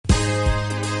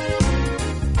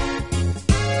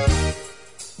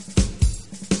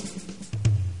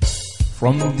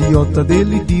From the altar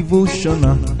daily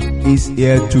devotional is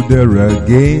here to there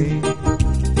again.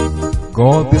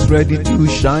 God is ready to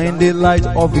shine the light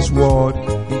of His word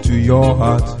into your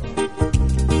heart.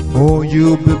 Oh,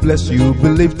 you'll be blessed, you'll be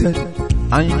lifted,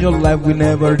 and your life will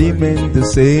never remain the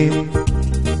same.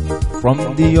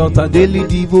 From the altar daily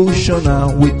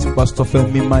devotional with Pastor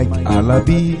Femi Mike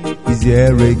Alabi is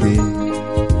here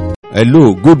again.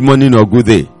 Hello, good morning or good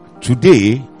day.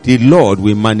 Today, the Lord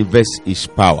will manifest His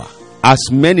power. As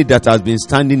many that has been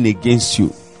standing against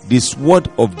you, this word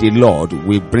of the Lord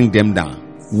will bring them down.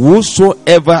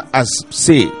 Whosoever has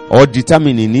said or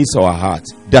determined in his or her heart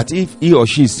that if he or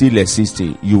she is still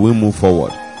existing, you will move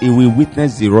forward, he will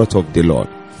witness the wrath of the Lord.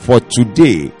 For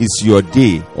today is your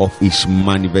day of His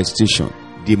manifestation,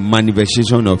 the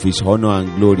manifestation of His honor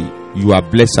and glory. You are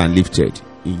blessed and lifted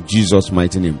in Jesus'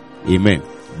 mighty name. Amen.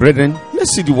 Brethren,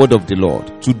 let's see the word of the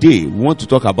Lord. Today, we want to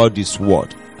talk about this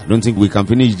word. I don't think we can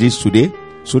finish this today,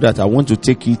 so that I want to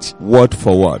take it word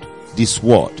for word. This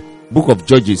word. Book of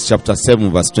Judges chapter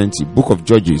 7 verse 20. Book of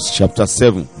Judges chapter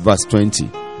 7 verse 20.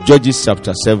 Judges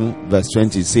chapter 7 verse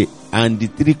 20 say, and the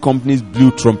three companies blew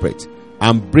trumpet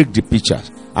and brake the pitchers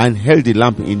and held the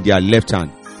lamp in their left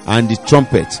hand and the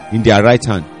trumpet in their right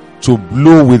hand to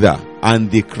blow with her. And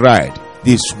they cried,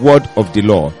 this word of the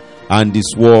Lord and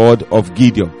this word of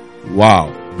Gideon.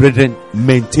 Wow. Brethren,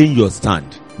 maintain your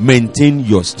stand. Maintain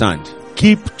your stand.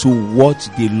 Keep to what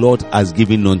the Lord has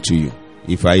given unto you.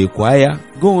 If you are a choir,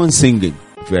 go on singing.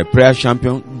 If you are a prayer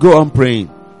champion, go on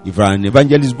praying. If you are an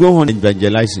evangelist, go on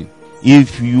evangelizing.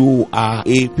 If you are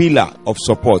a pillar of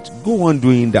support, go on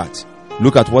doing that.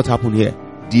 Look at what happened here.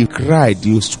 They cried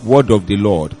the word of the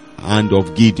Lord and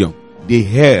of Gideon. They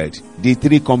heard the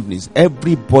three companies.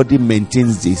 Everybody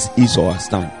maintains this is or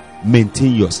stand.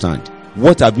 Maintain your stand.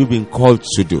 What have you been called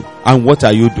to do? And what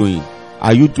are you doing?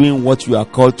 Are you doing what you are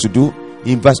called to do?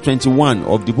 In verse 21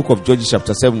 of the book of Judges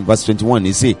chapter 7 verse 21,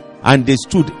 it says, and they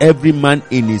stood every man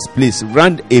in his place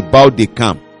round about the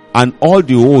camp, and all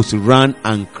the hosts ran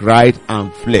and cried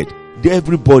and fled.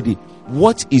 Everybody,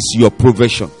 what is your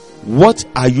profession? What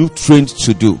are you trained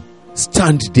to do?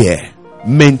 Stand there.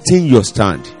 Maintain your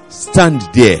stand. Stand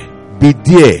there. Be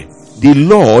there. The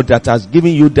Lord that has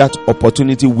given you that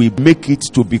opportunity will make it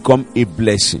to become a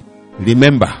blessing.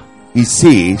 Remember, He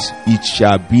says it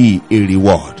shall be a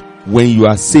reward. When you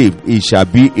are saved, it shall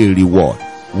be a reward.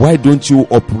 Why don't you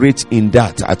operate in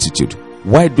that attitude?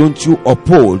 Why don't you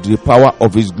uphold the power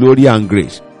of His glory and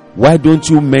grace? Why don't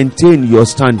you maintain your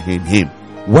stand in Him?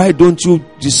 Why don't you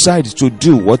decide to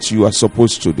do what you are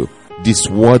supposed to do? This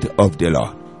word of the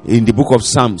Lord. In the book of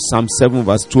Psalm 7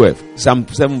 verse 12, Psalm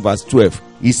 7 verse 12,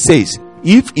 it says,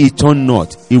 if He turn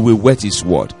not, He will whet His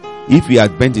word. If He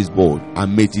had bent His bow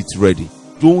and made it ready.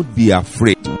 Don't be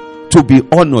afraid. To be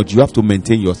honored, you have to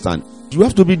maintain your stand. You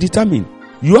have to be determined.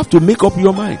 You have to make up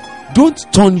your mind.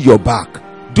 Don't turn your back.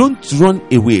 Don't run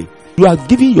away. You are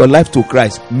giving your life to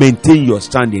Christ. Maintain your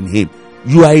stand in Him.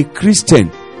 You are a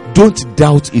Christian. Don't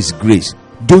doubt His grace.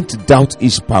 Don't doubt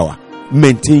His power.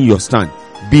 Maintain your stand.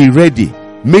 Be ready.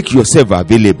 Make yourself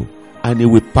available. And He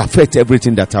will perfect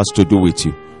everything that has to do with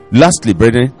you. Lastly,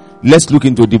 brethren, let's look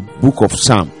into the book of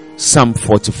Psalm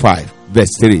 45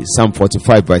 verse 3. Psalm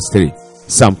 45 verse 3.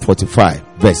 Psalm 45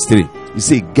 verse 3. He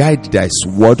says, guide thy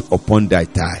sword upon thy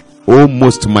thigh, O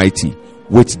most mighty,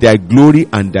 with thy glory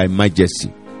and thy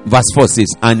majesty. Verse 4 says,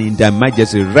 and in thy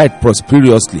majesty ride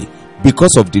prosperously,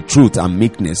 because of the truth and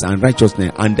meekness and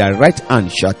righteousness, and thy right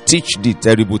hand shall teach thee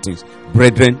terrible things.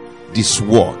 Brethren, this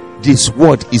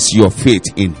word is your faith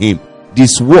in Him.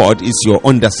 This word is your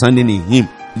understanding in Him.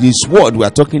 This word we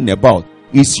are talking about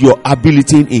is your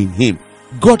ability in Him.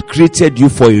 God created you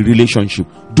for a relationship.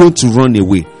 Don't run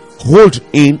away. Hold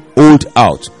in, hold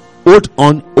out. Hold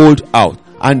on, hold out.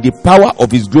 And the power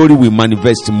of His glory will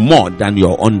manifest more than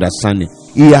your understanding.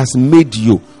 He has made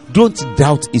you. Don't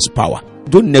doubt His power.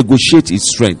 Don't negotiate His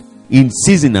strength. In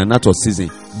season and out of season,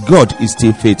 God is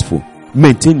still faithful.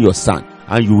 Maintain your stand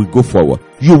and you will go forward.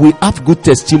 You will have good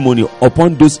testimony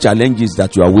upon those challenges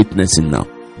that you are witnessing now.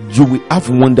 You will have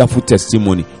wonderful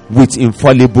testimony with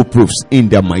infallible proofs in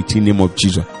the mighty name of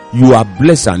Jesus. You are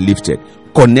blessed and lifted,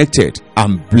 connected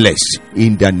and blessed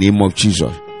in the name of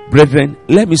Jesus. Brethren,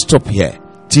 let me stop here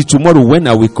till tomorrow when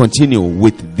I will continue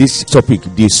with this topic,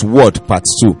 this word part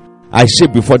 2. I say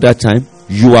before that time,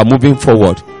 you are moving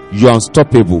forward. You are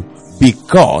unstoppable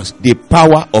because the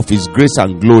power of His grace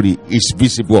and glory is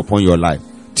visible upon your life.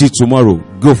 Till tomorrow,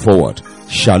 go forward.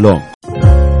 Shalom.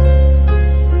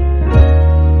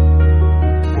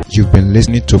 You've been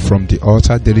listening to From the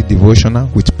Altar Daily Devotional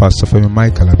with Pastor Femi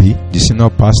Mike Alabi, the Senior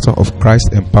Pastor of Christ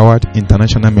Empowered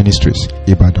International Ministries,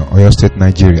 Ibadan, Oyo State,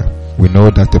 Nigeria. We know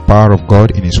that the power of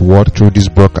God in His Word through this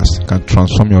broadcast can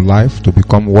transform your life to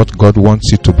become what God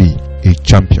wants you to be, a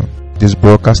champion. This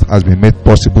broadcast has been made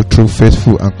possible through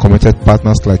faithful and committed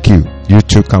partners like you. You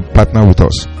too can partner with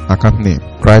us. Account name: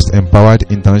 Christ Empowered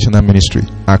International Ministry.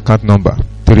 Account number: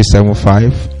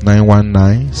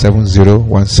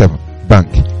 375-919-7017. Bank: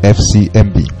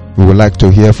 FCMB. We would like to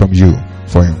hear from you.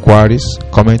 For inquiries,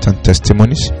 comments and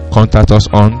testimonies, contact us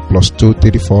on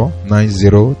 +234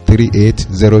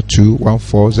 903802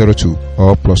 1402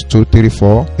 or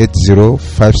 +234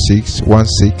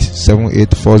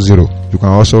 8056167840. You can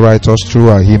also write us through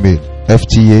our email,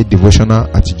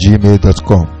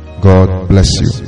 ftadevotional@gmail.com. God bless you.